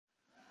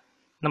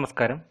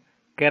നമസ്കാരം.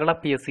 Kerala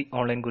PSC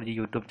online Guruji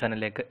YouTube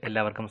ചാനലിലേക്ക്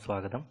എല്ലാവർക്കും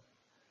സ്വാഗതം.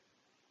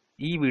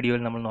 ഈ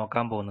വീഡിയോയിൽ നമ്മൾ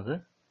നോക്കാൻ പോകുന്നത്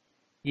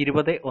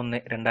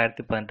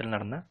 20/1/2018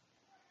 നടന്ന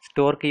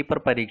സ്റ്റോർ കീപ്പർ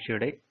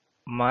പരീക്ഷയുടെ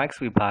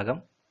മാത്സ് വിഭാഗം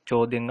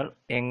ചോദ്യങ്ങൾ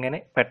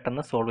എങ്ങനെ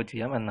പെട്ടെന്ന് സോൾവ്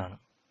ചെയ്യാം എന്നാണ്.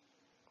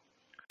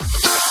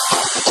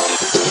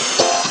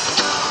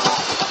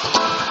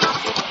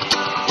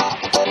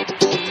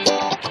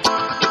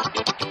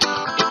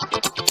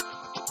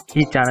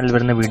 ഈ ചാനലിൽ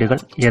വരുന്ന വീഡിയോകൾ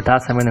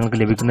യഥാസമയം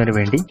നിങ്ങൾക്ക് ലഭിക്കുന്നതിന്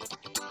വേണ്ടി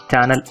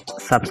ചാനൽ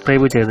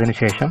സബ്സ്ക്രൈബ് ചെയ്തതിനു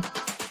ശേഷം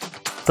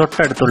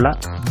തൊട്ടടുത്തുള്ള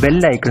ബെൽ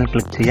ഐക്കൺ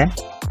ക്ലിക്ക് ചെയ്യാൻ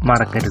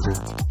മറക്കരുത്.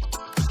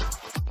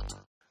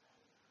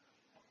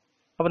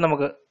 അപ്പോൾ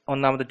നമുക്ക്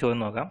ഒന്നാമത്തെ ചോദ്യം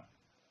നോക്കാം.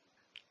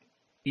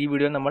 ഈ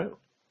വീഡിയോ നമ്മൾ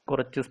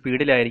കുറച്ച്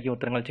സ്പീഡിലായിരിക്കും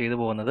ഉത്തരങ്ങൾ ചെയ്തു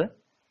പോകുന്നത്.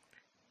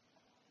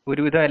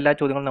 ഒരുവിധം എല്ലാ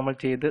ചോദ്യങ്ങളും നമ്മൾ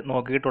ചെയ്ത്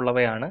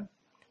നോക്കിയിട്ടുള്ളവയാണ്.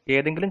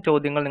 ഏതെങ്കിലും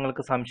ചോദ്യങ്ങൾ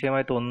നിങ്ങൾക്ക്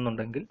സംശയമായി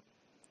തോന്നുന്നുണ്ടെങ്കിൽ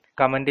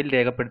കമൻറ്റിൽ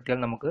രേഖപ്പെടുത്തിയാൽ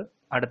നമുക്ക്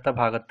അടുത്ത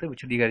ഭാഗത്ത്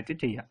വിശദീകരിച്ച്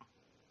ചെയ്യാം.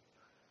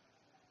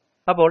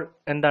 അപ്പോൾ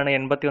എന്താണ്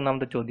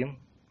 81ാമത്തെ ചോദ്യം?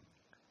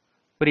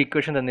 ഒരു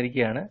ഇക്വേഷൻ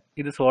തന്നിരിക്കുകയാണ്,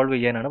 ഇത് സോൾവ്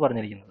ചെയ്യാനാണ്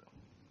പറഞ്ഞിരിക്കുന്നത്.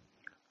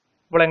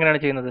 അപ്പോൾ എങ്ങനെയാണ്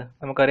ചെയ്യുന്നത്?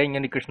 നമുക്കറിയാം,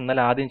 ഇങ്ങനെ ഇക്വേഷൻ എന്നാൽ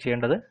ആദ്യം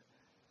ചെയ്യേണ്ടത്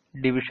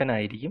ഡിവിഷൻ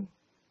ആയിരിക്കും.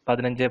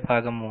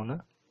 15/3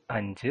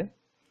 5.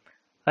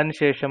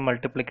 അതിനുശേഷം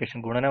മൾട്ടിപ്ലിക്കേഷൻ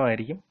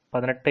ഗുണനമായിരിക്കും.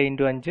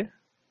 18 × 5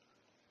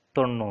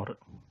 90.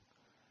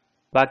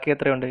 ബാക്കി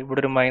എത്രയുണ്ട്? ഇവിടെ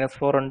ഒരു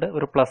 -4 ഉണ്ട്,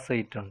 ഒരു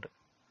 +8 ഉണ്ട്.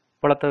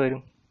 അപ്പോൾ എത്ര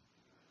വരും?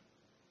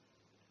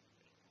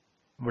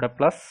 ഇവിടെ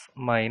പ്ലസ്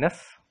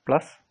മൈനസ്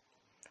പ്ലസ്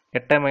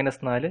 8 -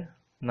 4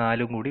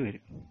 4 കൂടി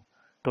വരും.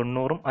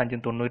 90ഉം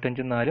 5ഉം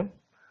 95ഉം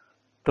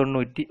 4ഉം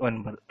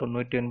 99.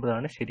 99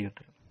 ആണ് ശരി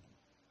ഉത്തരം.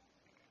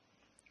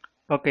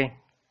 ഓക്കെ,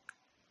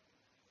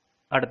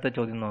 അടുത്ത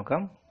ചോദ്യം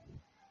നോക്കാം.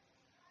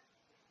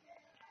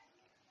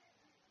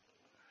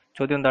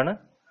 ചോദ്യം എന്താണ്?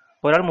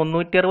 ഒരാൾ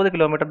 360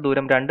 കിലോമീറ്റർ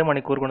ദൂരം 2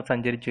 മണിക്കൂർ കൊണ്ട്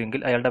സഞ്ചരിച്ചുവെങ്കിൽ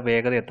അയാളുടെ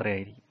വേഗത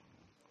എത്രയായിരിക്കും?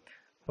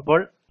 അപ്പോൾ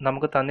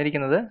നമുക്ക്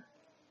തന്നിരിക്കുന്നത്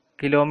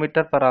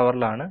കിലോമീറ്റർ പെർ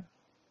അവറിലാണ്.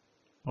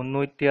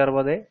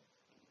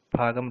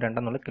 360/2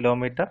 എന്നുള്ളത്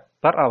കിലോമീറ്റർ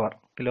പെർ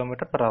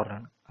അവർ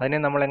ആണ്. അതിനെ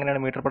നമ്മൾ എങ്ങനെയാണ്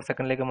മീറ്റർ പെർ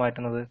സെക്കൻഡിലേക്ക്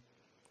മാറ്റുന്നത്?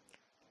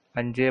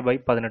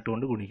 5/18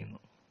 കൊണ്ട് ഗുണിക്കുന്നു.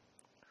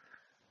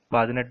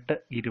 18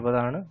 20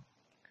 ആണ്.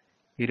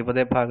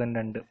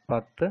 20/2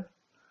 10.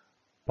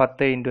 10 ×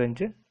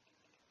 5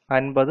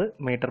 50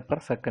 മീറ്റർ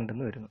പെർ സെക്കൻഡ്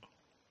എന്ന് വരുന്നു.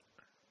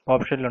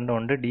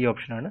 ഓപ്ഷനിലുണ്ട്, ഡി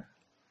ഓപ്ഷനാണ്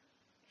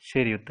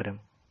ശരി ഉത്തരം.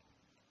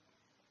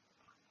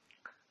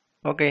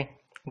 ഓക്കെ,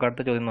 നമുക്ക്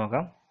അടുത്ത ചോദ്യം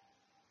നോക്കാം.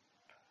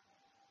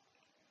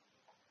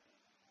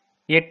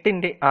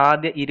 8ന്റെ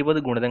ആദ്യ 20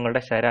 ഗുണിതങ്ങളുടെ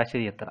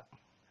ശരാശരി എത്ര?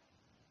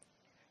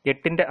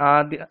 8ന്റെ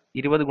ആദ്യ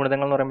 20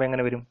 ഗുണിതങ്ങൾ എന്ന് പറയുമ്പോൾ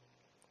എങ്ങനെ വരും?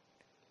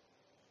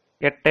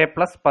 8 +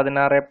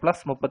 16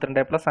 +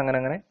 32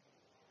 അങ്ങനെ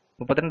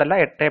 32 അല്ല,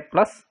 8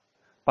 +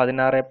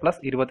 16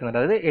 + 24.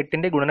 അതായത്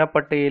 8ന്റെ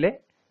ഗുണനപ്പട്ടികയിലെ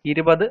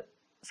 20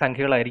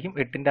 സംഖ്യകളായിരിക്കും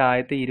 8ന്റെ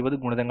ആദ്യത്തെ 20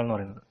 ഗുണിതങ്ങൾ എന്ന്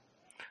പറയുന്നത്.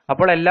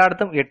 അപ്പോൾ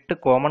എല്ലായിടത്തും 8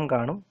 കോമൺ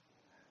കാണും.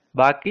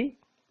 ബാക്കി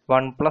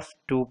 1 +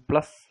 2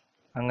 +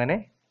 അങ്ങനെ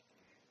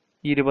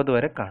 20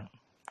 വരെ കാണും.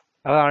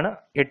 അതാണ്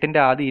 8ന്റെ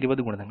ആദ്യ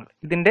 20 ഗുണിതങ്ങൾ.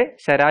 ഇതിന്റെ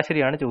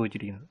ശരാശരിയാണ്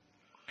ചോദിച്ചിരിക്കുന്നത്.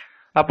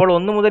 അപ്പോൾ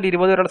 1 മുതൽ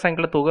 20 വരെയുള്ള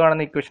സംഖ്യകളുടെ തുക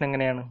കാണുന്ന ഇക്വേഷൻ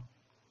എങ്ങനെയാണ്?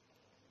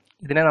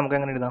 ഇതിനെ നമുക്ക്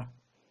എങ്ങനെ എഴുതാം?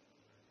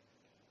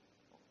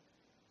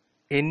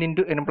 n ×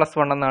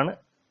 n+1 എന്നാണ്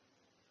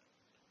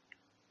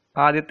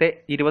ആദ്യത്തെ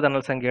 20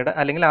 എണ്ണൽ സംഖ്യയുടെ,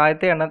 അല്ലെങ്കിൽ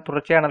ആദ്യത്തെ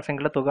തുടർച്ചയായ എണ്ണൽ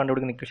സംഖ്യയുടെ തുക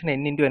കണ്ടുപിടിക്കുന്ന ഇക്വേഷൻ n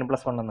 ×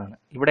 n+1 എന്നാണ്.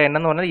 ഇവിടെ n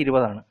എന്ന് പറഞ്ഞാൽ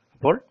 20 ആണ്.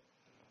 അപ്പോൾ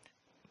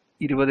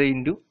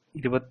 20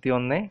 ×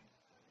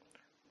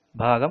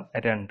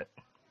 21/2.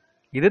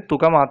 ഇത്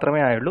തുക മാത്രമേ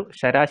ആയുള്ളൂ,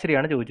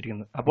 ശരാശരിയാണ്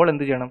ചോദിച്ചിരിക്കുന്നത്. അപ്പോൾ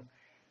എന്ത് ചെയ്യണം?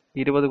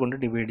 20 കൊണ്ട്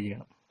ഡിവൈഡ്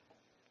ചെയ്യണം.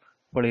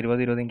 അപ്പോൾ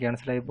 20 20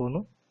 ക്യാൻസലായി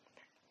പോകുന്നു.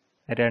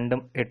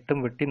 2ഉം 8ഉം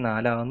വെട്ടി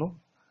 4 ആകുന്നു.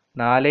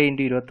 4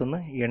 × 21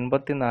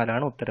 84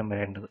 ആണ് ഉത്തരം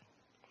വരേണ്ടത്.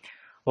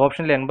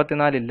 ഓപ്ഷനിൽ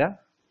 84 ഇല്ല.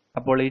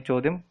 അപ്പോൾ ഈ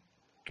ചോദ്യം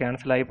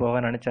ക്യാൻസലായി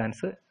പോകാനാണ്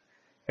ചാൻസ്.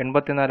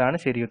 84 ആണ്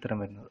ശരി ഉത്തരം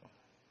വരുന്നത്.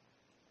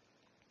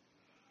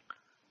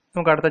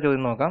 നമുക്ക് അടുത്ത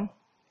ചോദ്യം നോക്കാം.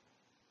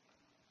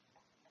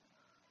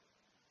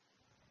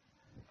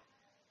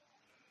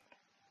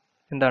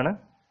 എന്താണ്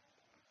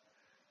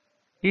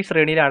ഈ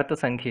ശ്രേണിയിലെ അടുത്ത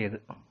സംഖ്യ ഏത്?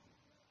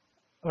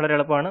 വളരെ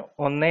എളുപ്പമാണ്.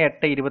 1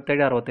 8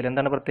 27 60.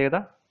 എന്താണ് പ്രത്യേകത?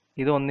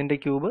 ഇത് 1ന്റെ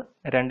ക്യൂബ്,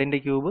 2ന്റെ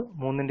ക്യൂബ്,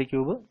 3ന്റെ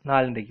ക്യൂബ്,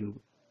 4ന്റെ ക്യൂബ്.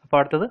 അപ്പോൾ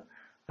അടുത്തത്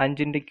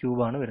 5ന്റെ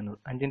ക്യൂബാണ് വരുന്നത്.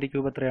 5ന്റെ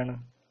ക്യൂബ് എത്രയാണ്?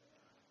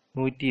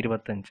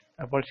 125.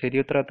 അപ്പോൾ ശരി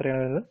ഉത്തരം എത്രയാണ്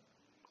വരുന്നത്?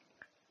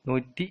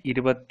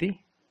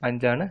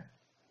 125 ആണ്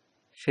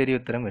ശരി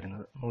ഉത്തരം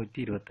വരുന്നത്.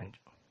 125.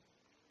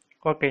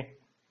 ഓക്കെ,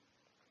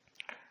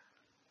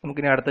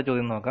 നമുക്കിനി അടുത്ത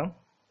ചോദ്യം നോക്കാം.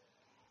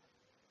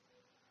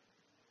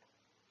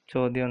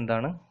 ചോദ്യം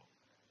എന്താണ്?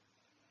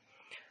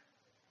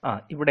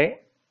 ഇവിടെ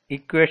ഒരു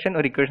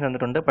ഇക്വേഷൻ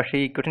തന്നിട്ടുണ്ട്. പക്ഷേ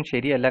ഈ ഇക്വേഷൻ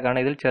ശരിയല്ല,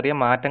 കാരണം ഇതിൽ ചെറിയ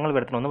മാറ്റങ്ങൾ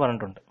വരുത്തണമെന്ന്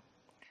പറഞ്ഞിട്ടുണ്ട്.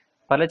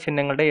 പല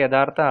ചിഹ്നങ്ങളുടെ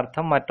യഥാർത്ഥ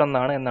അർത്ഥം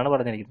മറ്റൊന്നാണ് എന്നാണ്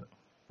പറഞ്ഞിരിക്കുന്നത്.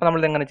 അപ്പോൾ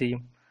നമ്മളിത് എങ്ങനെ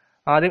ചെയ്യും?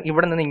 ആദ്യം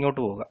ഇവിടെ നിന്ന് ഇങ്ങോട്ട്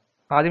പോവുക.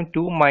 ആദ്യം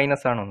 2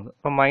 മൈനസ് ആണ് വന്നത്.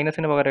 അപ്പോൾ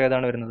മൈനസിന് പകരം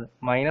ഏതാണ് വരുന്നത്?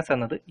 മൈനസ്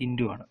എന്നത്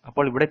ഇൻറ്റു ആണ്.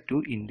 അപ്പോൾ ഇവിടെ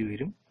 2 ഇൻറ്റു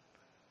വരും.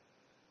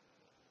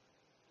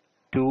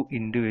 2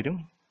 ഇൻറ്റു വരും.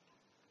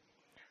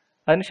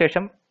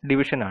 അതിനുശേഷം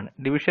ഡിവിഷൻ ആണ്.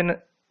 ഡിവിഷൻ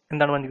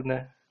എന്താണ്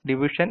പറഞ്ഞിരിക്കുന്നത്?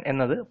 ഡിവിഷൻ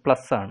എന്നത്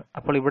പ്ലസ് ആണ്.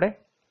 അപ്പോൾ ഇവിടെ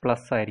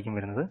പ്ലസ് ആയിരിക്കും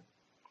വരുന്നത്.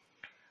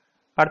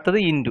 അടുത്തത്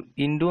ഇൻറ്റു.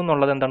 ഇൻറ്റു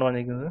എന്നുള്ളത് എന്താണ്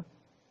പറഞ്ഞിരിക്കുന്നത്?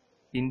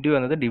 ഇൻറ്റു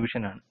എന്നത്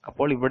ഡിവിഷനാണ്.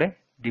 അപ്പോൾ ഇവിടെ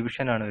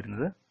ഡിവിഷനാണ്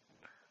വരുന്നത്.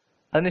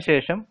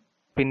 അതിനുശേഷം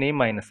പിന്നെയും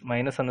മൈനസ്.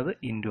 മൈനസ് എന്നത്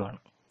ഇൻറ്റു ആണ്.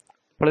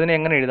 അപ്പോൾ ഇതിനെ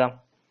എങ്ങനെ എഴുതാം?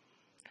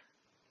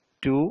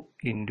 2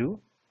 ഇൻറ്റു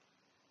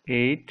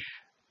 8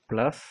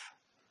 പ്ലസ്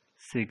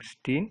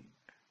 16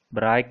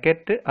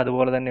 ബ്രാക്കറ്റ്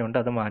അതുപോലെ തന്നെ ഉണ്ട്,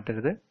 അത്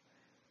മാറ്റരുത്.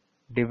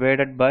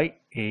 ഡിവൈഡഡ് ബൈ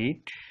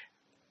 8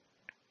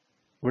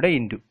 ഇവിടെ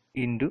ഇൻറ്റു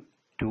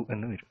 2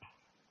 എന്ന് വരും.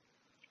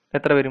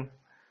 എത്ര വരും?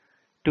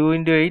 2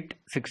 ഇൻറ്റു 8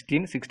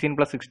 16, 16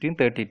 പ്ലസ് 16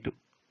 32.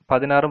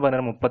 16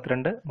 16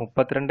 32,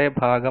 32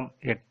 ഭാഗം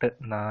 8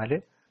 4,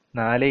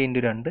 4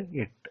 ഇൻറ്റു 2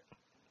 8.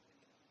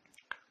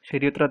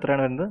 ശരി ഉത്തരം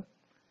എത്രയാണ് വരുന്നത്?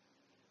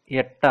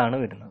 8 ആണ്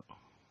വരുന്നത്.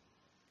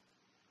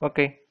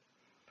 ഓക്കെ,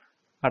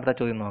 അടുത്ത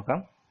ചോദ്യം നോക്കാം.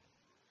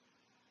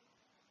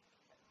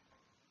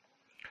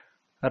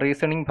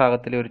 റീസണിങ്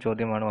ഭാഗത്തിലെ ഒരു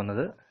ചോദ്യമാണ്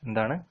വന്നത്.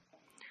 എന്താണ്?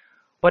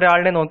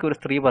 ഒരാളിനെ നോക്കി ഒരു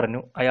സ്ത്രീ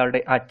പറഞ്ഞു, അയാളുടെ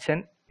അച്ഛൻ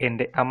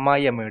എൻ്റെ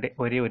അമ്മായിയമ്മയുടെ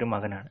ഒരേ ഒരു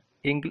മകനാണ്.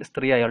 എങ്കിൽ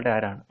സ്ത്രീ അയാളുടെ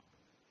ആരാണ്?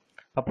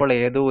 അപ്പോൾ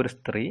ഏതോ ഒരു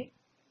സ്ത്രീ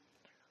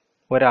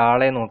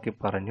ഒരാളെ നോക്കി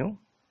പറഞ്ഞു,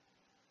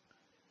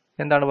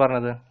 എന്താണ്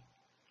പറഞ്ഞത്?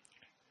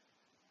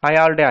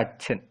 അയാളുടെ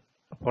അച്ഛൻ.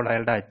 അപ്പോൾ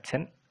അയാളുടെ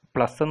അച്ഛൻ,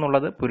 പ്ലസ്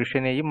എന്നുള്ളത്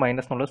പുരുഷനെയും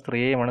മൈനസ് എന്നുള്ളത്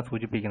സ്ത്രീയെയുമാണ്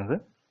സൂചിപ്പിക്കുന്നത്.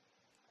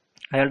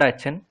 അയാളുടെ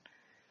അച്ഛൻ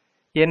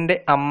എൻ്റെ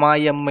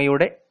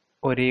അമ്മായിയമ്മയുടെ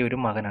ഒരേ ഒരു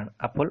മകനാണ്.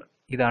 അപ്പോൾ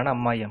ഇതാണ്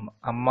അമ്മായിയമ്മ.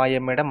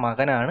 അമ്മായിയമ്മയുടെ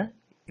മകനാണ്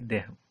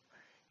ഇദ്ദേഹം.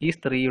 ഈ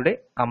സ്ത്രീയുടെ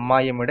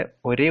അമ്മായിയമ്മയുടെ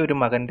ഒരേ ഒരു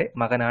മകൻ്റെ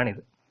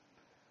മകനാണിത്.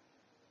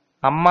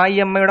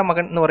 അമ്മായിയമ്മയുടെ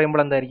മകൻ എന്ന്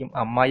പറയുമ്പോൾ എന്തായിരിക്കും?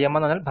 അമ്മായിയമ്മ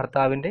എന്ന് പറഞ്ഞാൽ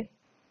ഭർത്താവിൻ്റെ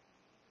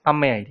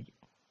അമ്മയായിരിക്കും.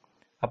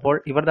 അപ്പോൾ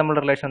ഇവർ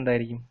തമ്മിലുള്ള റിലേഷൻ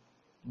എന്തായിരിക്കും?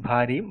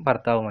 ഭാര്യയും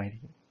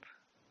ഭർത്താവുമായിരിക്കും.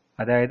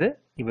 അതായത്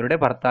ഇവരുടെ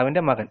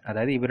ഭർത്താവിൻ്റെ മകൻ,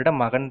 അതായത് ഇവരുടെ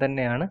മകൻ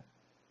തന്നെയാണ്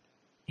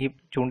ഈ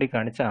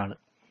ചൂണ്ടിക്കാണിച്ച ആള്.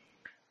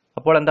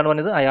 അപ്പോൾ എന്താണ്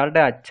പറഞ്ഞത്?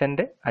 അയാളുടെ അച്ഛൻ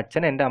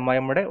എൻ്റെ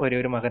അമ്മായിയമ്മയുടെ ഒരേ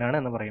ഒരു മകനാണ്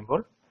എന്ന്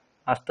പറയുമ്പോൾ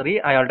ആ സ്ത്രീ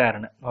അയാളുടെ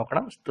ആരാണ്?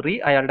 നോക്കണം, സ്ത്രീ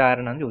അയാളുടെ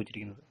ആരാണെന്ന്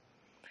ചോദിച്ചിരിക്കുന്നത്.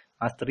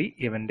 ആ സ്ത്രീ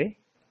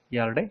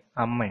ഇയാളുടെ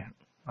അമ്മയാണ്.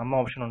 അമ്മ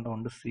ഓപ്ഷൻ ഉണ്ടോ?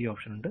 ഉണ്ട്. സി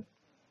ഓപ്ഷൻ ഉണ്ട്.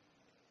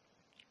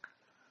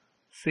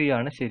 സി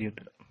ആണ് ശരി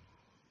ഉത്തരം.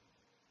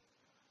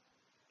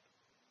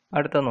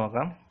 അടുത്ത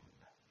നോക്കാം.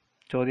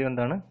 ചോദ്യം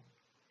എന്താണ്?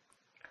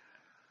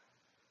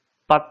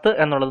 10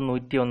 എന്നുള്ളത്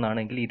 101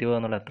 ആണെങ്കിൽ 20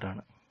 എന്നുള്ളത്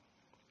എത്രയാണ്?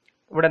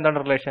 ഇവിടെ എന്താണ്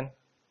relation?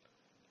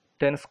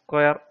 10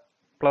 square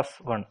plus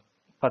 1,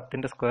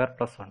 10ൻ്റെ square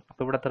plus 1.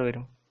 അപ്പോൾ ഇവിടെ എത്ര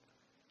വരും?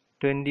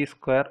 20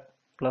 സ്ക്വയർ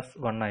പ്ലസ്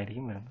 1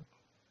 ആയിരിക്കും വരുന്നത്.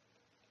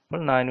 അപ്പോൾ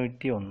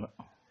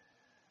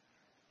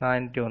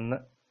 401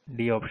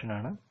 ഡി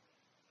ഓപ്ഷനാണ്.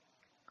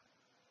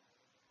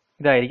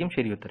 ഇതായിരിക്കും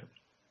ശരി ഉത്തരം.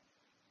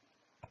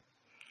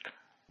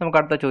 നമുക്ക്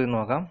അടുത്ത ചോദ്യം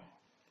നോക്കാം.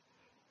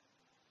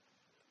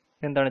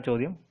 എന്താണ്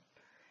ചോദ്യം?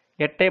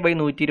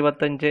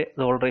 8/125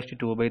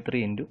 2/3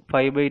 ഇൻറ്റു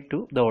 5/2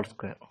 ദ ഹോൾ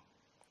സ്ക്വയർ.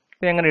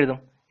 ഇത് എങ്ങനെ എഴുതും?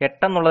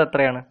 8 എന്നുള്ളത്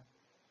എത്രയാണ്?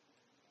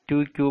 2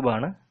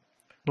 ക്യൂബാണ്.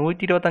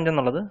 125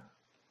 എന്നുള്ളത്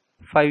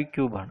 5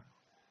 ക്യൂബാണ്.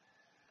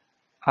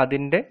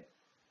 അതിൻ്റെ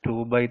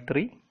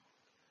 2/3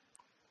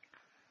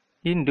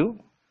 ഇൻറ്റു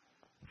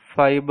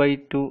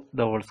 5/2 ദ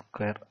ഹോൾ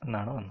സ്ക്വയർ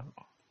എന്നാണ് വന്നത്.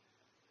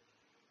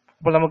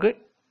 അപ്പോൾ നമുക്ക്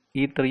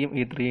ഈ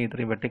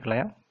 3യും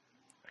വെട്ടിക്കളയാം.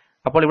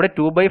 അപ്പോൾ ഇവിടെ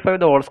 2/5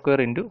 the whole square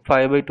into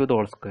 5/2 the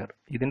whole square.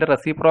 ഇതിൻ്റെ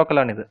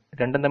റെസിപ്രോക്കലാണിത്.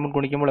 രണ്ടും തമ്മിൽ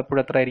ഗുണിക്കുമ്പോൾ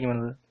എപ്പോഴും എത്ര ആയിരിക്കും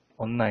വരുന്നത്?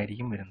 1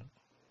 ആയിരിക്കും വരുന്നത്.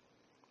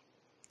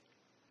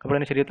 അപ്പോൾ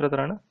ഇതിന് ശരി ഉത്തരം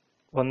എത്രയാണ്?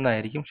 1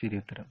 ആയിരിക്കും ശരി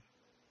ഉത്തരം.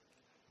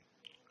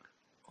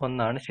 1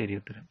 ആണ് ശരി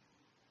ഉത്തരം.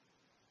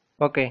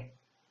 ഓക്കെ,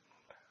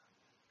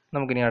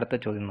 നമുക്കിനി അടുത്ത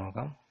ചോദ്യം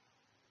നോക്കാം.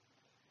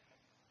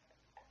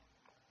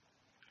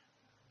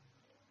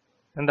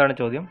 എന്താണ്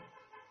ചോദ്യം?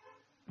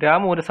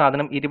 രാമു ഒരു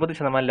സാധനം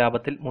 20%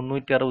 ലാഭത്തിൽ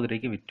 360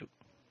 രൂപയ്ക്ക് വിറ്റു.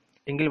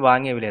 എങ്കിൽ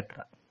വാങ്ങിയ വില എത്ര?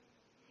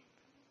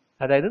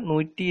 അതായത്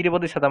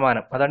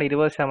 120%, അതാണ്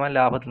 20%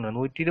 ലാഭത്തിൽ നിന്ന്.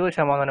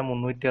 120%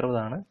 360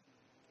 ആണ്.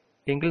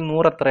 എങ്കിൽ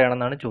 100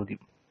 എത്രയാണെന്നാണ്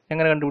ചോദ്യം.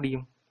 എങ്ങനെ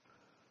കണ്ടുപിടിക്കും?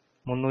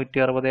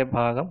 360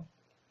 ഭാഗം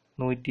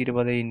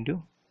 120 ഇൻറ്റു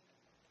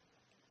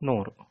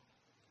 100.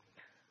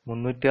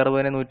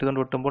 360നെ 100 കൊണ്ട്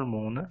കൂട്ടുമ്പോൾ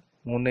 3,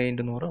 3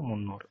 ഇൻറ്റു 100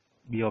 300.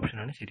 ബി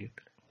ഓപ്ഷനാണ് ശരി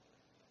ഉത്തരം.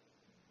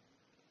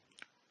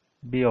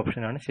 ബി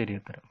ഓപ്ഷനാണ് ശരി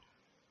ഉത്തരം.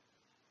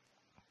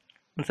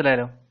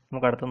 മനസ്സിലായല്ലോ?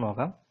 നമുക്ക് അടുത്ത്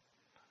നോക്കാം.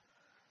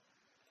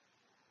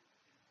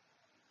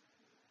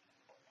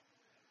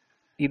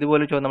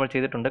 ഇതുപോലെ ചോദ്യം നമ്മൾ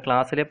ചെയ്തിട്ടുണ്ട്.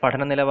 ക്ലാസ്സിലെ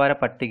പഠന നിലവാര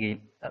പട്ടികയിൽ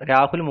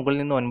രാഹുൽ മുകളിൽ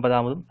നിന്ന്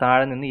 9-ാമതും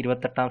താഴെ നിന്ന്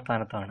 28-ാം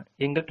സ്ഥാനത്താണ്.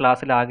 എങ്കിൽ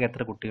ക്ലാസ്സിൽ ആകെ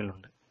എത്ര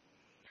കുട്ടികളുണ്ട്?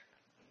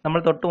 നമ്മൾ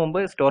തൊട്ട് മുമ്പ്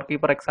സ്റ്റോർ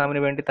കീപ്പർ എക്സാമിന്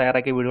വേണ്ടി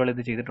തയ്യാറാക്കിയ വീഡിയോകൾ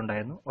ഇത്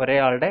ചെയ്തിട്ടുണ്ടായിരുന്നു. ഒരേ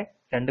ആളുടെ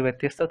 2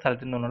 വ്യത്യസ്ത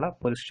സ്ഥലത്തു നിന്നുള്ള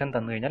പൊസിഷൻ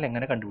തന്നു കഴിഞ്ഞാൽ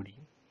എങ്ങനെ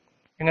കണ്ടുപിടിക്കും?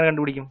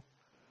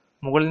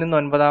 മുകളിൽ നിന്ന്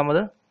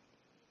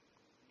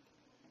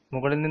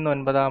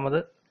 9-ാമത്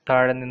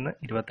താഴെ നിന്ന്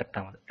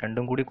 28-ാമത്,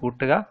 രണ്ടും കൂടി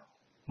കൂട്ടുക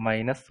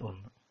 -1.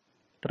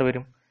 എത്ര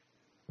വരും?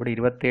 ഇവിടെ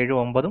 27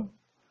 9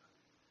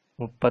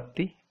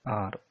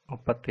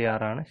 36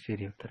 ആണ്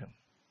ശരി ഉത്തരം.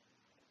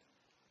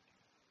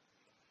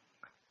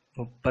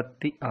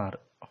 36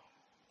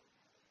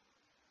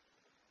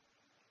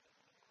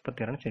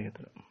 ശരി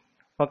ഉത്തരം.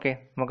 ഓക്കെ,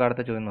 നമുക്ക്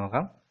അടുത്ത ചോദ്യം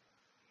നോക്കാം.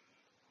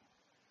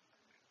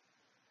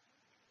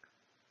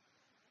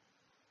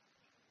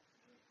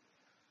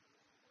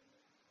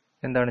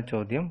 എന്താണ്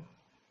ചോദ്യം?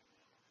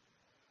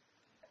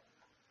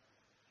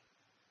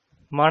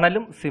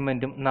 മണലും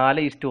സിമെൻറ്റും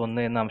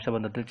 4:1 എന്ന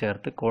അംശബന്ധത്തിൽ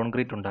ചേർത്ത്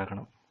കോൺക്രീറ്റ്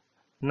ഉണ്ടാക്കണം.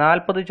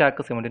 40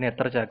 ചാക്ക് സിമെൻറ്റിന്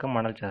എത്ര ചാക്ക്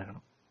മണൽ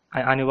ചേർക്കണം?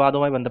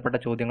 അനുപാതവുമായി ബന്ധപ്പെട്ട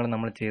ചോദ്യങ്ങൾ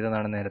നമ്മൾ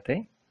ചെയ്തതാണ് നേരത്തെ.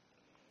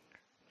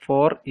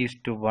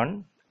 4:1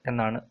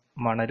 എന്നാണ്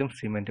മണലും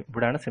സിമെൻറ്റും.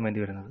 ഇവിടെയാണ്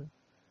സിമെൻറ്റ് വരുന്നത്,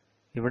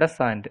 ഇവിടെ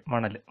സാൻഡ്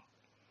മണൽ.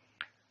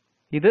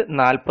 ഇത്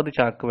 40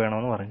 ചാക്ക്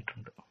വേണമെന്ന്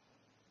പറഞ്ഞിട്ടുണ്ട്.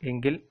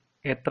 എങ്കിൽ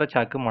എത്ര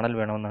ചാക്ക് മണൽ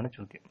വേണമെന്നാണ്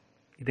ചോദ്യം.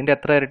 ഇതിൻ്റെ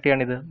എത്ര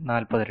ഇരട്ടിയാണിത്?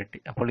 40 ഇരട്ടി.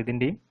 അപ്പോൾ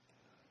ഇതിൻ്റെയും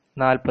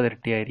 40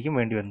 ഇരട്ടിയായിരിക്കും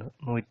വേണ്ടി വരുന്നത്.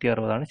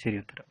 160 ശരി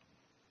ഉത്തരം.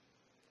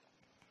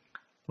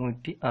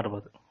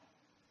 160.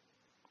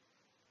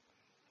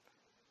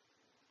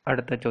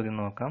 അടുത്ത ചോദ്യം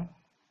നോക്കാം.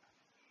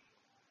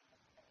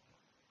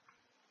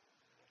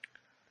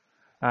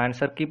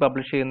 ആൻസർ കീ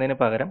പബ്ലിഷ് ചെയ്യുന്നതിന്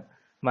പകരം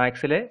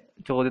മാത്സിലെ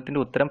ചോദ്യത്തിൻ്റെ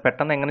ഉത്തരം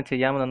പെട്ടെന്ന് എങ്ങനെ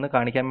ചെയ്യാമെന്ന്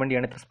കാണിക്കാൻ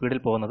വേണ്ടിയാണ് ഇത്ര സ്പീഡിൽ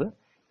പോകുന്നത്.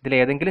 ഇതിൽ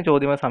ഏതെങ്കിലും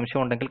ചോദ്യമോ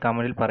സംശയം ഉണ്ടെങ്കിൽ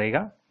കമൻറ്റിൽ പറയുക.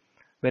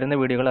 വരുന്ന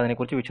വീഡിയോകൾ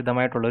അതിനെക്കുറിച്ച്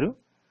വിശദമായിട്ടുള്ളൊരു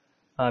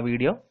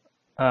വീഡിയോ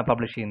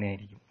പബ്ലിഷ്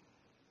ചെയ്യുന്നതായിരിക്കും.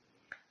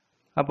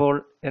 അപ്പോൾ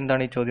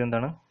എന്താണ് ഈ ചോദ്യം?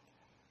 എന്താണ്?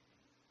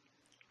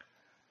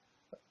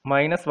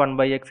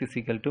 -1/x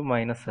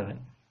 -7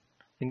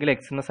 എങ്കിൽ x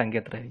എന്ന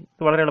സംഖ്യ എത്രയായിരിക്കും?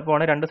 ഇത് വളരെ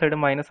എളുപ്പമാണ്. രണ്ട് സൈഡ്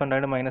മൈനസ്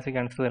ഉണ്ടായിട്ട് മൈനസ്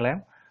ക്യാൻസൽ കളയാം.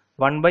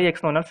 1/x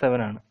എന്ന് പറഞ്ഞാൽ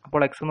 7 ആണ്. അപ്പോൾ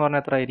x എന്ന്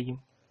പറഞ്ഞാൽ എത്ര ആയിരിക്കും?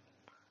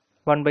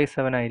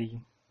 1/7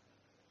 ആയിരിക്കും.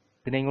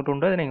 ഇതിനെ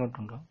ഇങ്ങോട്ടുണ്ടോ ഇതിനെ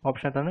ഇങ്ങോട്ടുണ്ടോ?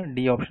 ഓപ്ഷൻ എന്താണ്?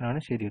 ഡി ഓപ്ഷനാണ്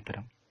ശരി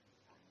ഉത്തരം.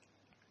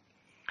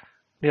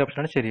 ഡി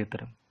ഓപ്ഷനാണ് ശരി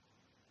ഉത്തരം.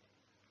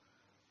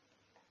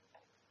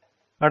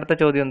 അടുത്ത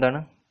ചോദ്യം എന്താണ്?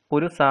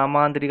 ഒരു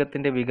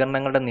സാമാന്തരികത്തിൻ്റെ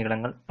വികരണങ്ങളുടെ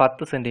നീളങ്ങൾ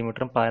 10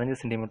 സെൻറ്റിമീറ്ററും 15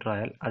 സെൻറ്റിമീറ്ററും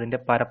ആയാൽ അതിൻ്റെ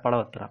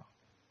പരപ്പളവ് എത്ര?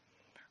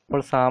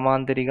 അപ്പോൾ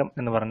സാമാന്തരികം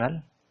എന്ന് പറഞ്ഞാൽ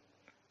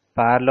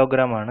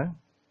പാരലോഗ്രാം ആണ്.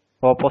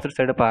 Opposite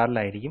side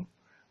പാരലായിരിക്കും.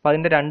 അപ്പോൾ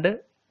അതിൻ്റെ രണ്ട്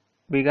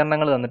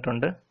വികരണങ്ങൾ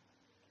തന്നിട്ടുണ്ട്,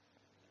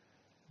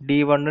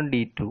 D1 ഉം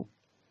D2.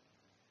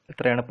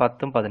 എത്രയാണ്?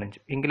 10ഉം 15.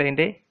 എങ്കിൽ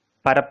അതിൻ്റെ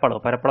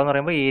പരപ്പളവ് എന്ന്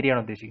പറയുമ്പോൾ ഏരിയ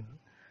ആണ് ഉദ്ദേശിക്കുന്നത്.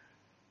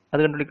 അത്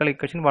കണ്ടുപിടിക്കാനുള്ള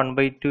ഇക്വേഷൻ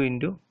 1/2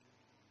 ഇൻറ്റു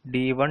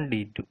D1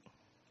 D2.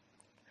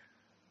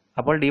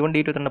 അപ്പോൾ D1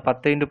 D2 എത്രയാണ്?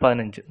 10 ×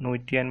 15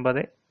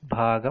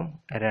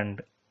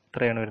 150/2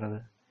 എത്രയാണ് വരുന്നത്?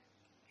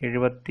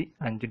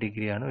 75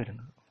 ഡിഗ്രിയാണ്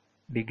വരുന്നത്.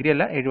 ഡിഗ്രി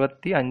അല്ല,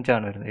 75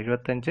 ആണ് വരുന്നത്.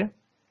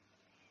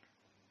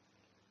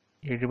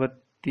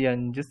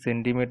 75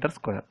 സെൻറ്റിമീറ്റർ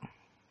സ്ക്വയർ.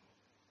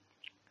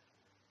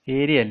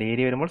 ഏരിയ അല്ലേ,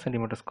 ഏരിയ വരുമ്പോൾ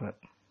സെൻറ്റിമീറ്റർ സ്ക്വയർ.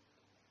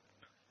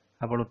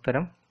 അപ്പോൾ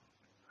ഉത്തരം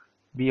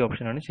ബി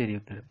ഓപ്ഷനാണ് ശരി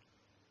ഉത്തരം.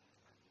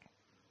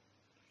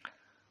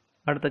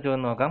 അടുത്ത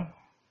ചോദ്യം നോക്കാം.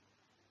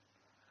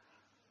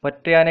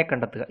 ഒറ്റയാനെ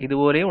കണ്ടെത്തുക.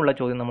 ഇതുപോലെയുള്ള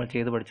ചോദ്യം നമ്മൾ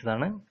ചെയ്ത്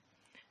പഠിച്ചതാണ്.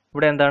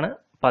 ഇവിടെ എന്താണ്?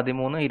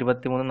 13,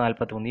 23,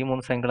 43 ഈ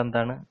മൂന്ന് സംഖ്യകൾ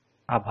എന്താണ്?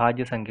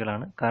 അഭാജ്യ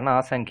സംഖ്യകളാണ്. കാരണം ആ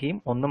സംഖ്യയും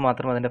ഒന്നും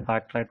മാത്രമേ അതിൻ്റെ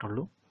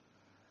ഫാക്ടറായിട്ടുള്ളൂ.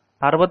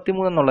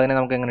 63 എന്നുള്ളതിനെ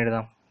നമുക്ക് എങ്ങനെ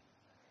എഴുതാം?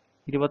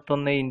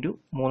 21 ×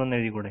 3 എന്ന്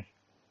എഴുതിക്കൂടെ?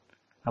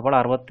 അപ്പോൾ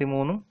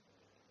 63ഉം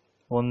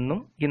 1ഉം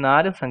ഈ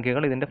 4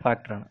 സംഖ്യകൾ ഇതിൻ്റെ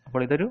ഫാക്ടറാണ്.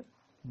 അപ്പോൾ ഇതൊരു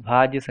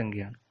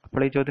ഭാജ്യസംഖ്യയാണ്.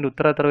 അപ്പോൾ ഈ ചോദ്യത്തിൻ്റെ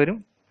ഉത്തരം എത്ര വരും?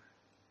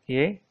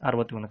 എ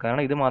 63,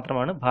 കാരണം ഇത്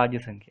മാത്രമാണ്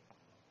ഭാജ്യസംഖ്യ.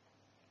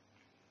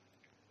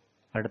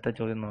 അടുത്ത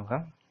ചോദ്യം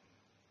നോക്കാം.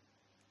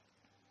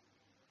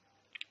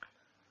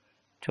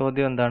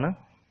 ചോദ്യം എന്താണ്?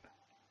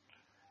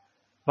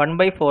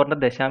 1/4ൻ്റെ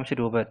ദശാംശ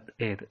രൂപം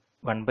ഏത്?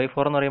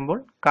 1/4 എന്ന് പറയുമ്പോൾ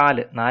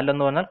കാല്, 4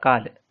 എന്ന് പറഞ്ഞാൽ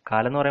കാല്,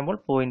 കാലെന്ന് പറയുമ്പോൾ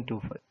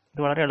 0.25.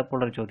 ഇത് വളരെ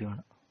എളുപ്പമുള്ളൊരു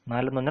ചോദ്യമാണ്.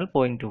 4 എന്ന് പറഞ്ഞാൽ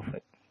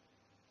 0.25.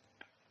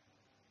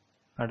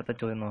 അടുത്ത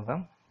ചോദ്യം നോക്കാം.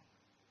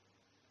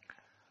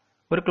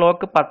 ഒരു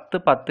ക്ലോക്ക്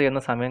 10:10 എന്ന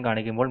സമയം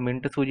കാണിക്കുമ്പോൾ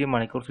മിനിറ്റ് സൂചിയും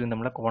മണിക്കൂർ സൂചിയും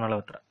തമ്മിലുള്ള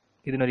കോണളവ് എത്ര?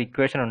 ഇതിനൊരു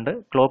ഇക്വേഷൻ ഉണ്ട്.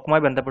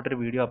 ക്ലോക്കുമായി ബന്ധപ്പെട്ടൊരു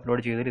വീഡിയോ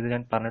അപ്ലോഡ് ചെയ്തതിൽ ഇത്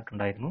ഞാൻ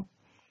പറഞ്ഞിട്ടുണ്ടായിരുന്നു.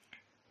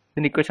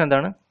 ഇതിൻ്റെ ഇക്വേഷൻ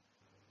എന്താണ്?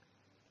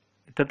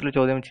 ഇത്തരത്തിലുള്ള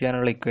ചോദ്യം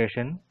ചെയ്യാനുള്ള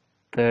ഇക്വേഷൻ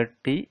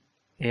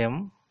 30m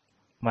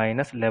 -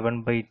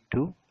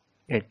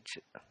 11/2h.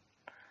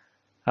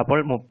 അപ്പോൾ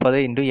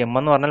 30 × m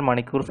എന്ന് പറഞ്ഞാൽ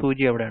മണിക്കൂർ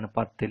സൂചി എവിടെയാണ്?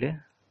 10ൽ.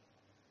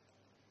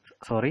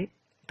 സോറി,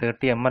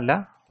 30m അല്ല,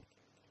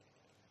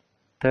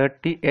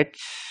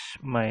 30h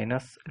 -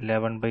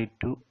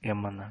 11/2m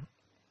എന്നാണ്.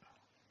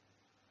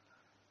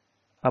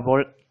 അപ്പോൾ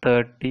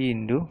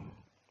 30 ×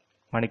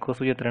 മണിക്കൂർ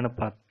സൂചി എത്രയാണ്?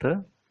 10 -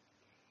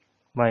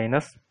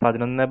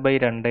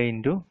 11/2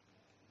 ×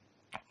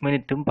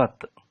 മിനിറ്റും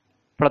 10.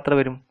 അപ്പോൾ എത്ര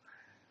വരും?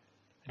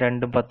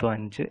 2ഉം 10ഉം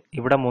 5.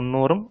 ഇവിടെ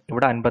 300ഉം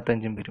ഇവിടെ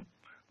 55ഉം വരും.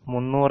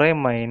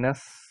 300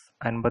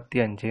 -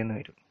 55 എന്ന്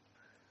വരും.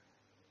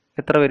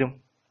 എത്ര വരും?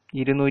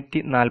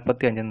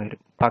 245 എന്ന്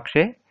വരും.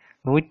 പക്ഷേ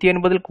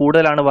 180ൽ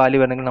കൂടുതലാണ് വാല്യൂ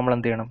വരണമെങ്കിൽ നമ്മൾ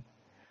എന്ത് ചെയ്യണം?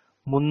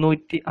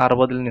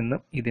 360ൽ നിന്ന്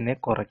ഇതിനെ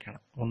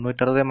കുറയ്ക്കണം.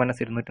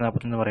 360 -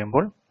 245 എന്ന്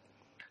പറയുമ്പോൾ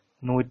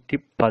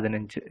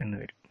 115 എന്ന്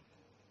വരും.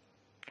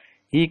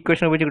 ഈ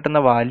ഇക്വേഷൻ ഉപയോഗിച്ച് കിട്ടുന്ന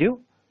വാല്യൂ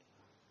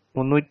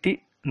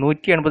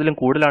 180ലും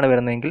കൂടുതലാണ്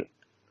വരുന്നതെങ്കിൽ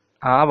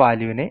ആ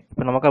വാല്യൂവിനെ,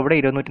 ഇപ്പോൾ നമുക്ക് അവിടെ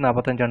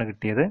 245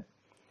 കിട്ടിയത്,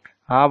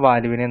 ആ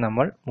വാല്യൂവിനെ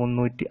നമ്മൾ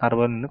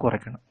 360ൽ നിന്ന്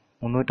കുറയ്ക്കണം.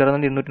 360ൽ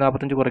നിന്ന്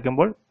 245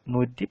 കുറയ്ക്കുമ്പോൾ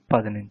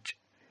 115.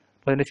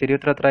 അപ്പോൾ അതിൻ്റെ ശരി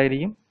ഉത്തരം എത്ര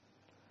ആയിരിക്കും?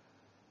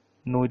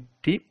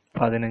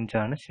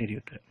 115 ശരി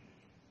ഉത്തരം.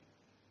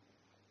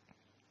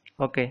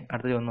 ഓക്കെ,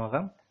 അടുത്ത ചോദ്യം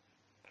നോക്കാം.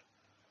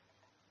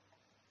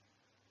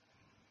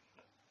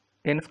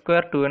 n²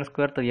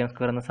 2n²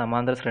 3n² എന്ന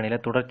സമാന്തര ശ്രേണിയിലെ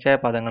തുടർച്ചയായ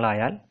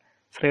പദങ്ങളായാൽ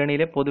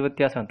ശ്രേണിയിലെ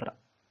പൊതുവ്യത്യാസം എത്ര?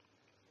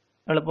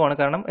 എളുപ്പമാണ്,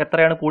 കാരണം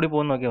എത്രയാണ് കൂടി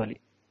പോകുന്ന നോക്കിയാൽ മതി.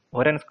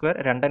 1n²,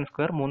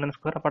 2n²,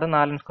 3n², അപ്പോൾ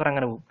 4n²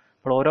 അങ്ങനെ പോകും.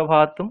 അപ്പോൾ ഓരോ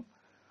ഭാഗത്തും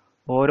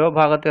ഓരോ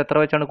ഭാഗത്തും എത്ര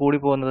വെച്ചാണ് കൂടി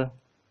പോകുന്നത്?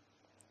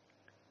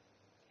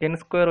 n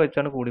സ്ക്വയർ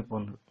വെച്ചാണ് കൂടി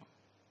പോകുന്നത്.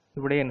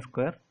 ഇവിടെ n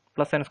square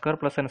plus n square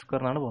plus n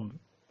square എന്നാണ് പോകുന്നത്.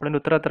 അപ്പോൾ ഇതിൻ്റെ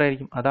ഉത്തരം എത്ര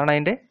ആയിരിക്കും? അതാണ്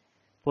അതിൻ്റെ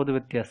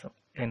പൊതുവ്യത്യാസം,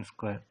 n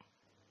സ്ക്വയർ.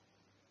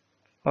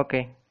 ഓക്കെ,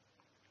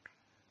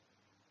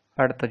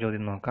 അടുത്ത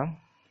ചോദ്യം നോക്കാം.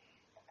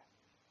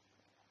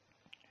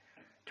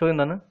 ചോദ്യം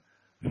എന്താണ്?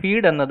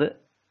 ഫീഡ് എന്നത്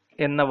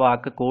എന്ന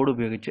വാക്ക് കോഡ്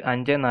ഉപയോഗിച്ച്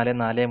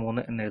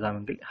 5443 എന്ന്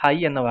എഴുതാമെങ്കിൽ ഹൈ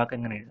എന്ന വാക്ക്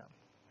എങ്ങനെ എഴുതാം?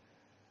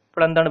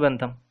 ഇപ്പോൾ എന്താണ്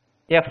ബന്ധം?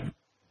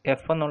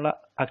 എഫ് എന്നുള്ള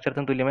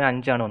അക്ഷരത്തിന് തുല്യമായി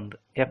 5 ആണ് വന്നത്.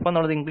 എഫ്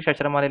എന്നുള്ളത് ഇംഗ്ലീഷ്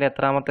അക്ഷരമാലയിലെ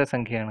എത്രാമത്തെ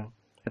സംഖ്യയാണ്?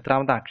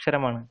 എത്രാമത്തെ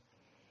അക്ഷരമാണ്?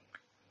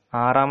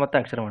 6ാമത്തെ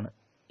അക്ഷരമാണ്.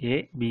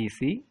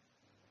 ABCDEF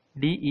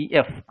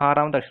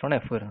 6ാമത്തെ അക്ഷരമാണ്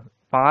എഫ് വരുന്നത്.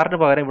 അപ്പോൾ 6ന്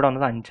പകരം ഇവിടെ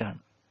വന്നത് 5 ആണ്.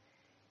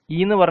 ഇ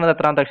എന്ന് പറഞ്ഞത്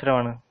എത്രാമത്തെ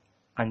അക്ഷരമാണ്?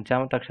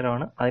 5ാമത്തെ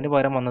അക്ഷരമാണ്. അതിന്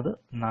പകരം വന്നത്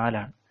 4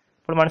 ആണ്.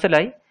 അപ്പോൾ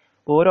മനസ്സിലായി,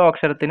 ഓരോ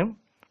അക്ഷരത്തിനും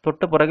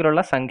തൊട്ട് പുറകിലുള്ള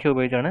സംഖ്യ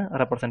ഉപയോഗിച്ചാണ്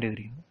റെപ്രസെൻ്റ്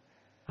ചെയ്തിരിക്കുന്നത്.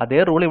 അതേ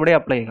റൂൾ ഇവിടെ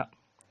അപ്ലൈ ചെയ്യുക.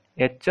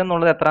 എച്ച്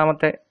എന്നുള്ളത്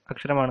എത്രാമത്തെ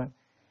അക്ഷരമാണ്?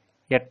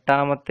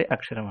 8ാമത്തെ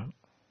അക്ഷരമാണ്.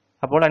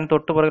 അപ്പോൾ അതിന്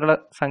തൊട്ട് പുറകിലുള്ള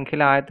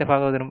സംഖ്യയിലെ ആദ്യത്തെ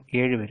ഭാഗം വരും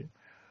 7 വരും.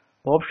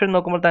 ഓപ്ഷൻ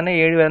നോക്കുമ്പോൾ തന്നെ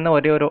 7 വരുന്ന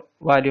ഒരേ ഒരു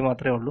വാല്യൂ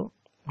മാത്രമേ ഉള്ളൂ.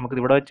 നമുക്കിത്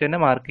ഇവിടെ വെച്ച് തന്നെ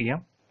മാർക്ക് ചെയ്യാം.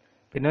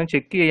 പിന്നെ ഒന്ന്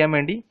ചെക്ക് ചെയ്യാൻ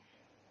വേണ്ടി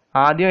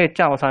ആദ്യം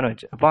എച്ച് അവസാനം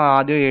എച്ച്, അപ്പോൾ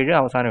ആദ്യം 7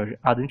 അവസാനം 7,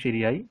 അതും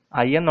ശരിയായി.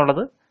 ഐ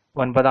എന്നുള്ളത്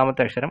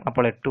 9ാമത്തെ അക്ഷരം,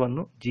 അപ്പോൾ 8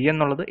 വന്നു. ജി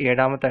എന്നുള്ളത്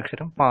 7ാമത്തെ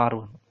അക്ഷരം, അപ്പോൾ 6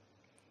 വന്നു.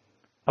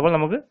 അപ്പോൾ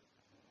നമുക്ക്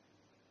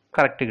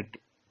കറക്റ്റ് കിട്ടി.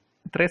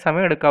 ഇത്രയും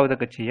സമയം എടുക്കാവും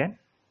ഇതൊക്കെ ചെയ്യാൻ.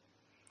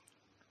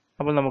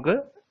 അപ്പോൾ നമുക്ക്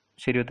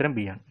ശരി ഉത്തരം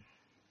ബി ആണ്.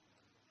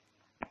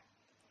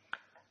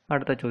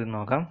 അടുത്ത ചോദ്യം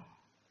നോക്കാം.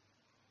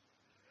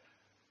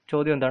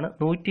 ചോദ്യം എന്താണ്?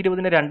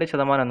 120ന്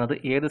 2% എന്നത്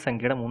ഏത്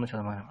സംഖ്യയുടെ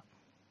 3%?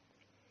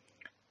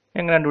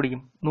 എങ്ങനെ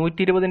കണ്ടുപിടിക്കും?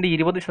 120ൻ്റെ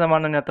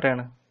 20% തന്നെ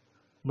എത്രയാണ്?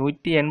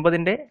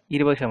 180ൻ്റെ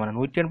 20%.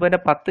 180ൻ്റെ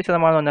 10%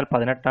 എന്ന് പറഞ്ഞാൽ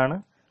 18 ആണ്.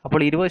 അപ്പോൾ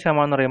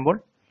 20% എന്ന് പറയുമ്പോൾ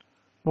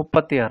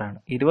 36 ആണ്.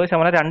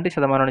 20%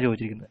 2%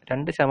 ചോദിച്ചിരിക്കുന്നത്.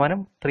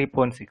 2%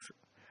 3.6.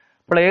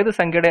 അപ്പോൾ ഏത്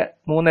സംഖ്യയുടെ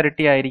 3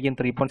 ഇരട്ടി ആയിരിക്കും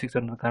 3.6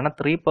 വരുന്നത്? കാരണം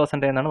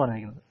 3% എന്നാണ്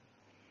പറഞ്ഞിരിക്കുന്നത്.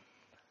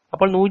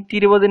 അപ്പോൾ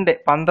 120ൻ്റെ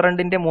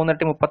 12ൻ്റെ 3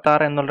 ഇരട്ടി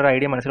 36 എന്നുള്ളൊരു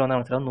ഐഡിയ മനസ്സിൽ വന്നാൽ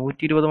മനസ്സിലാവും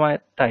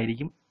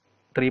 120മായിട്ടായിരിക്കും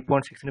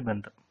 3.6ന്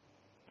ബന്ധം.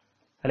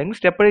 അല്ലെങ്കിൽ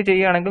സ്റ്റെപ്പ് വഴി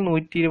ചെയ്യുകയാണെങ്കിൽ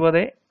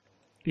 120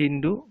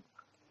 ഇൻറ്റു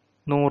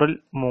 100ൽ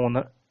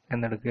 3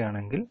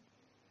 എന്നെടുക്കുകയാണെങ്കിൽ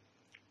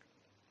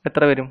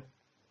എത്ര വരും?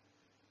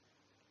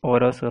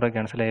 ഓരോ 0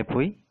 ക്യാൻസലായി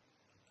പോയി.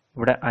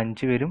 ഇവിടെ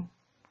 5 വരും,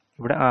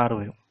 ഇവിടെ 6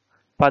 വരും.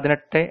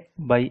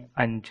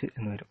 18/5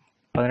 എന്ന് വരും.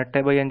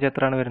 18/5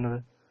 എത്രയാണ് വരുന്നത്?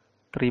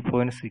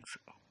 3.6.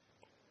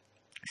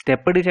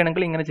 സ്റ്റെപ്പ് ഇട്ട്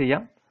ചെയ്യണമെങ്കിൽ ഇങ്ങനെ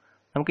ചെയ്യാം.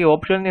 നമുക്ക് ഈ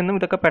ഓപ്ഷനിൽ നിന്നും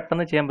ഇതൊക്കെ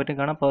പെട്ടെന്ന് ചെയ്യാൻ പറ്റും.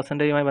 കാരണം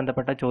പെർസെൻറ്റേജുമായി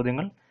ബന്ധപ്പെട്ട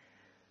ചോദ്യങ്ങൾ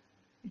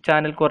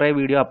ചാനൽ കുറേ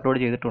വീഡിയോ അപ്ലോഡ്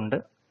ചെയ്തിട്ടുണ്ട്.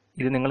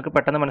 ഇത് നിങ്ങൾക്ക്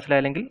പെട്ടെന്ന്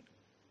മനസ്സിലായില്ലെങ്കിൽ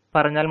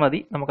പറഞ്ഞാൽ മതി,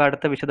 നമുക്ക്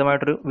അടുത്ത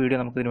വിശദമായിട്ടൊരു വീഡിയോ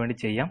നമുക്ക് ഇതിനു വേണ്ടി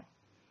ചെയ്യാം.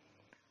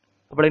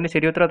 അപ്പോൾ ഇതിൻ്റെ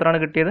ശരി ഉത്തരം എത്രയാണ്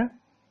കിട്ടിയത്?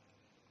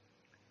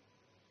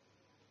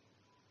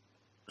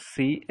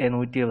 സി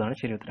 120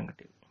 ശരി ഉത്തരം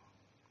കിട്ടിയത്.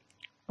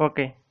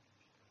 ഓക്കെ,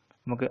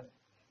 നമുക്ക്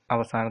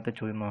അവസാനത്തെ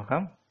ചോദ്യം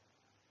നോക്കാം.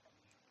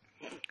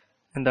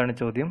 എന്താണ്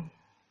ചോദ്യം?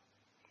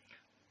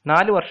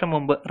 4 വർഷം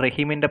മുമ്പ്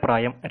റഹീമിൻ്റെ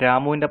പ്രായം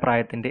രാമുവിൻ്റെ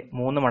പ്രായത്തിൻ്റെ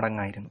 3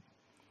 മടങ്ങായിരുന്നു.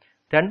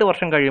 2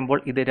 വർഷം കഴിയുമ്പോൾ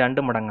ഇത്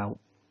 2 മടങ്ങാവും.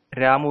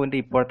 രാമുവിൻ്റെ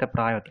ഇപ്പോഴത്തെ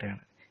പ്രായം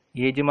എത്രയാണ്?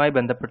 ഏജുമായി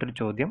ബന്ധപ്പെട്ടൊരു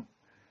ചോദ്യം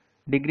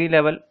ഡിഗ്രി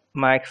ലെവൽ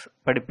മാത്സ്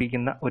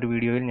പഠിപ്പിക്കുന്ന ഒരു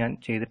വീഡിയോയിൽ ഞാൻ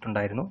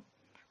ചെയ്തിട്ടുണ്ടായിരുന്നു.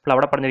 അപ്പോൾ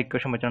അവിടെ പറഞ്ഞ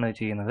ഇക്വേഷൻ വെച്ചാണ് ഇത്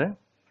ചെയ്യുന്നത്.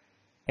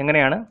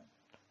 എങ്ങനെയാണ്?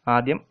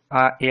 ആദ്യം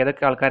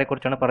ഏതൊക്കെ ആൾക്കാരെ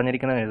കുറിച്ചാണ്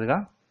പറഞ്ഞിരിക്കുന്നത് എഴുതുക.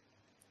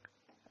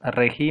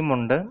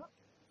 റഹീമുണ്ട്,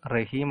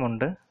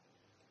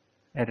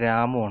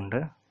 രാമുണ്ട്.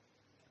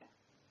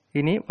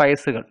 ഇനി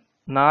വയസ്സുകൾ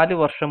 4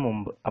 വർഷം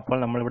മുമ്പ്, അപ്പോൾ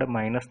നമ്മളിവിടെ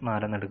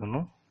 -4 എന്ന്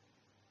എടുക്കുന്നു.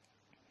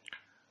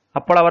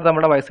 അപ്പോൾ അവർ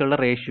നമ്മുടെ വയസ്സുകളുടെ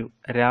റേഷ്യോ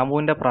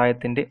രാമുവിൻ്റെ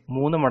പ്രായത്തിൻ്റെ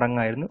 3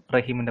 മടങ്ങായിരുന്നു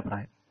റഹീമിൻ്റെ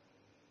പ്രായം.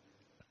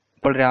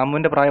 അപ്പോൾ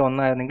രാമുവിൻ്റെ പ്രായം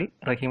 1 ആയിരുന്നെങ്കിൽ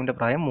റഹീമിൻ്റെ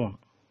പ്രായം 3.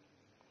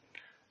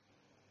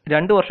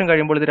 2 വർഷം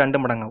കഴിയുമ്പോൾ ഇത് 2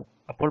 മടങ്ങാവും.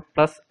 അപ്പോൾ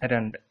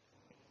 +2.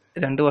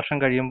 2 വർഷം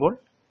കഴിയുമ്പോൾ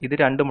ഇത്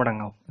 2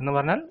 മടങ്ങാവും എന്ന്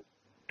പറഞ്ഞാൽ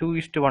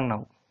 2:1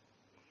 ആവും.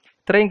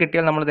 ഇത്രയും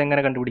കിട്ടിയാൽ നമ്മളിത്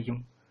എങ്ങനെ കണ്ടുപിടിക്കും?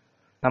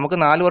 നമുക്ക്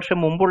 4 വർഷം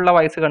മുമ്പുള്ള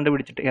വയസ്സ്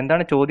കണ്ടുപിടിച്ചിട്ട്,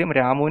 എന്താണ് ചോദ്യം?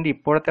 രാമുവിൻ്റെ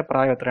ഇപ്പോഴത്തെ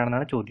പ്രായം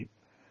എത്രയാണെന്നാണ് ചോദ്യം.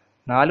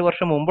 4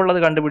 വർഷം മുമ്പുള്ളത്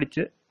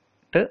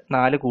കണ്ടുപിടിച്ചിട്ട്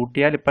 4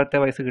 കൂട്ടിയാൽ ഇപ്പോഴത്തെ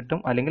വയസ്സ് കിട്ടും.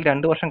 അല്ലെങ്കിൽ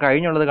 2 വർഷം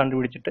കഴിഞ്ഞുള്ളത്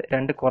കണ്ടുപിടിച്ചിട്ട്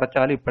 2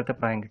 കുറച്ചാലും ഇപ്പോഴത്തെ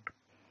പ്രായം കിട്ടും.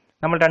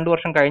 നമ്മൾ 2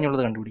 വർഷം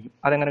കഴിഞ്ഞുള്ളത് കണ്ടുപിടിക്കും.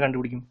 അതെങ്ങനെ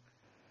കണ്ടുപിടിക്കും?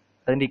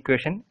 അതിൻ്റെ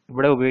ഇക്വേഷൻ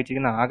ഇവിടെ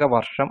ഉപയോഗിച്ചിരിക്കുന്ന ആകെ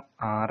വർഷം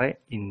 6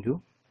 ഇൻറ്റു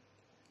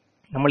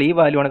നമ്മൾ ഈ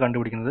വാല്യൂ ആണ്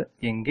കണ്ടുപിടിക്കുന്നത്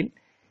എങ്കിൽ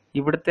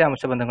ഇവിടുത്തെ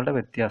അംശബന്ധങ്ങളുടെ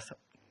വ്യത്യാസം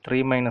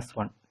 3 -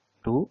 1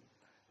 2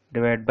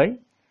 divide by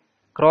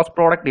cross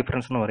product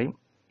difference എന്ന് പറയും.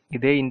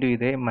 ഇതേ ഇൻറ്റു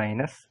ഇതേ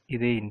മൈനസ്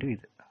ഇതേ ഇൻറ്റു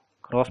ഇത്.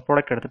 ക്രോസ്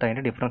പ്രോഡക്റ്റ് എടുത്തിട്ട്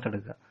അതിൻ്റെ ഡിഫറൻസ്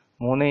എടുക്കുക.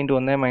 3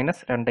 × 1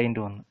 - 2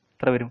 × 1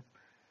 എത്ര വരും?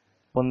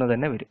 1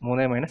 തന്നെ വരും.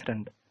 3 -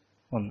 2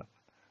 1.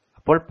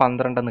 അപ്പോൾ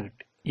 12 എന്ന്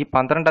കിട്ടി. ഈ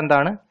 12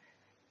 എന്താണ്?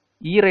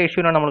 ഈ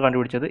റേഷ്യോനാണ് നമ്മൾ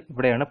കണ്ടുപിടിച്ചത്.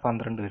 ഇവിടെയാണ്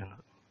 12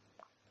 വരുന്നത്.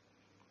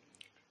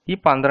 ഈ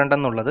 12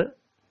 എന്നുള്ളത്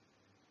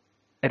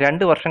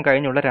 2 വർഷം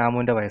കഴിഞ്ഞുള്ള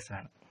രാമുവിൻ്റെ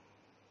വയസ്സാണ്.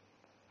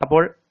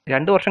 അപ്പോൾ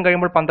 2 വർഷം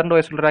കഴിയുമ്പോൾ 12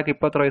 വയസ്സുള്ള ഒരാൾക്ക്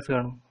ഇപ്പോൾ എത്ര വയസ്സ്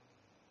കാണും?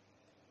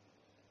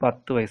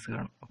 10 വയസ്സ്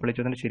കാണും. അപ്പോൾ ഈ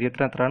ചോദ്യത്തിൻ്റെ ശരി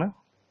ഉത്തരം എത്രയാണ്?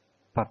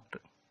 10.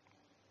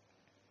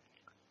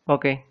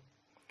 ഓക്കെ,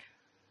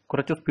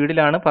 കുറച്ച്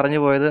സ്പീഡിലാണ് പറഞ്ഞു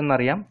പോയത്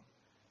എന്നറിയാം.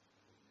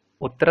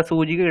 ഉത്തര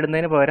സൂചിക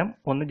ഇടുന്നതിന് പകരം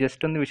ഒന്ന്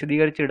ജസ്റ്റ് ഒന്ന്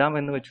വിശദീകരിച്ചിടാം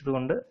എന്ന്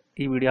വെച്ചതുകൊണ്ട്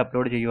ഈ വീഡിയോ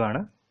അപ്ലോഡ്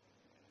ചെയ്യുവാണ്.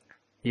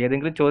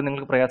 ഏതെങ്കിലും ചോദ്യം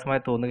നിങ്ങൾക്ക്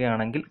പ്രയാസമായി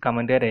തോന്നുകയാണെങ്കിൽ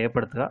കമൻറ്റായി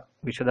രേഖപ്പെടുത്തുക.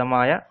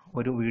 വിശദമായ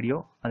ഒരു വീഡിയോ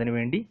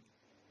അതിനുവേണ്ടി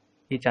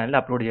ഈ ചാനൽ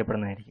അപ്ലോഡ്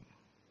ചെയ്യപ്പെടുന്നതായിരിക്കും.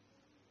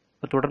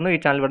 അപ്പോൾ തുടർന്ന് ഈ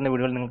ചാനൽ വരുന്ന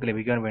വീഡിയോകൾ നിങ്ങൾക്ക്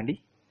ലഭിക്കുവാൻ വേണ്ടി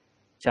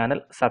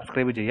ചാനൽ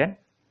സബ്സ്ക്രൈബ് ചെയ്യാൻ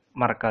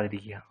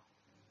മറക്കാതിരിക്കുക.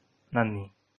 നന്ദി.